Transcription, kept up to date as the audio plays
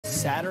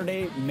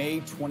Saturday, May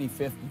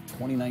 25th,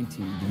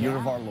 2019, the year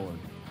of our Lord.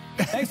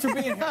 Thanks for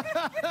being here.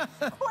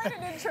 Quite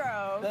an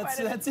intro.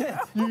 That's it.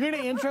 You're going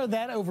to intro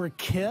that over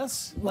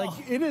Kiss? Like,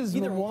 it is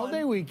Memorial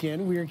Day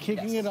weekend. We are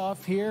kicking it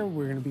off here.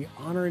 We're going to be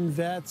honoring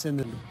vets.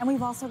 And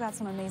we've also got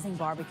some amazing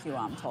barbecue,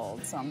 I'm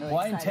told. So I'm really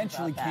excited I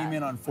intentionally about came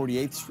in on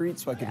 48th Street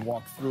so I could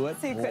walk through it.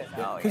 So you could.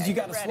 Because you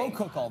got to slow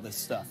cook all this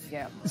stuff.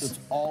 Yeah. So it's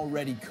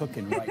already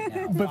cooking right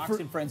now. But Fox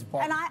and Friends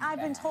barbecue. And I've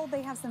been told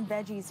they have some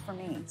veggies for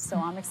me, so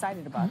I'm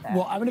excited about that.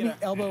 well, I'm going to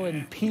be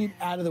elbowing Pete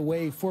out of the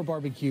way for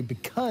barbecue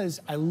because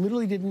I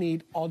literally didn't eat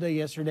all day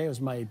yesterday. It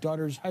was my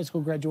daughter's high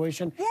school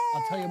graduation. Yay!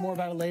 I'll tell you more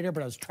about it later,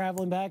 but I was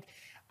traveling back.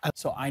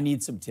 So I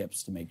need some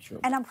tips to make sure.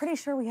 And I'm pretty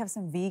sure we have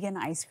some vegan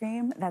ice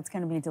cream that's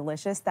going to be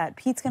delicious that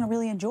Pete's going to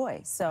really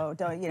enjoy. So,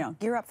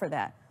 gear up for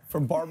that.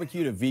 From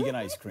barbecue to vegan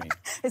ice cream.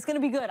 It's going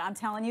to be good. I'm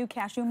telling you,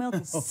 cashew milk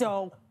is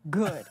so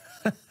good.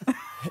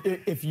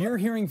 If you're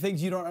hearing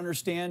things you don't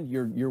understand,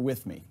 you're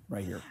with me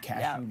right here.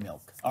 Cashew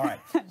milk. All right.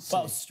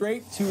 Well,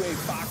 straight to a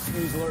Fox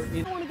News alert.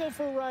 I want to go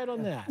for a ride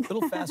on that. A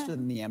little faster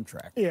than the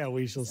Amtrak. Yeah,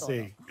 we shall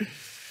see.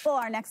 Well,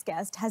 our next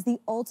guest has the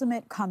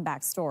ultimate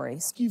comeback story.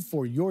 Thank you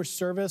for your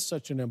service.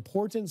 Such an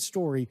important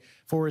story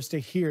for us to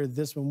hear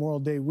this Memorial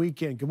Day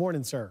weekend. Good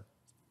morning, sir.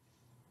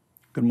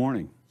 Good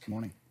morning. Good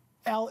morning.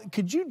 Al,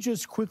 could you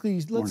just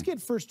quickly, let's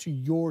get first to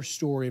your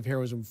story of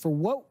heroism. For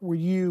what were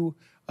you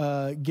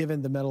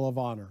given the Medal of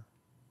Honor?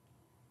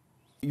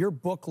 Your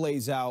book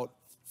lays out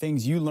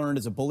things you learned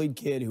as a bullied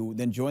kid who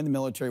then joined the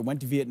military,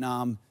 went to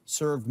Vietnam,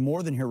 served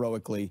more than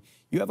heroically.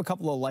 You have a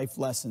couple of life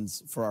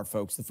lessons for our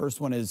folks. The first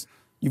one is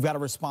you've got a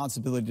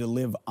responsibility to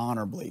live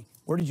honorably.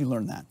 Where did you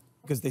learn that?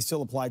 Because they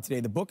still apply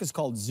today. The book is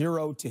called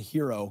Zero to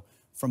Hero,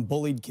 From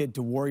Bullied Kid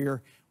to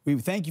Warrior. We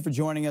thank you for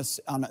joining us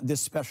on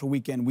this special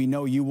weekend. We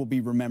know you will be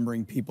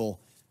remembering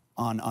people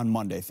on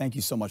Monday. Thank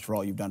you so much for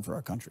all you've done for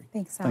our country.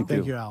 Thanks, Al.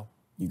 Thank you, Al.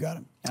 You got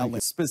it. Al,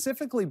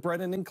 Specifically,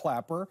 Brennan and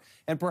Clapper,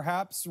 and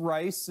perhaps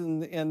Rice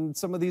and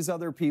some of these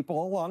other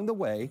people along the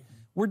way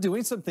were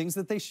doing some things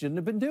that they shouldn't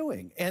have been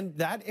doing. And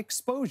that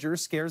exposure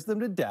scares them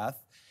to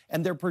death.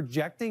 And they're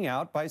projecting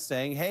out by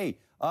saying, hey,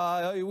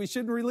 we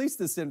shouldn't release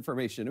this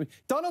information.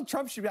 Donald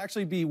Trump should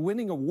actually be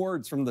winning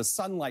awards from the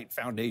Sunlight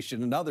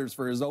Foundation and others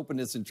for his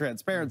openness and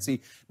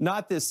transparency,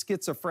 not this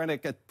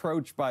schizophrenic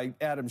approach by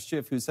Adam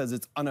Schiff, who says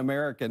it's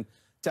un-American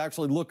to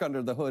actually look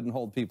under the hood and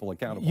hold people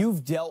accountable.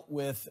 You've dealt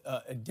with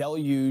a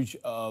deluge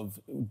of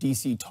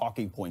D.C.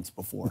 talking points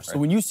before. Right. So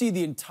when you see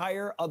the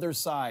entire other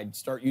side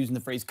start using the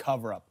phrase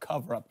cover up,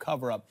 cover up,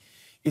 cover up,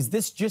 is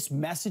this just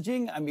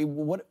messaging? I mean,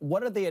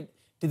 what are they...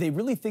 Do they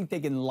really think they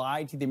can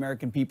lie to the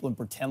American people and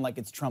pretend like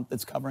it's Trump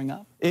that's covering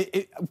up?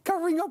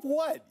 Covering up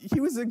what? He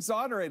was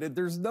exonerated.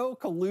 There's no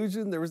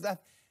collusion. There was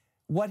that.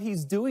 What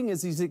he's doing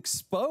is he's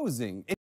exposing.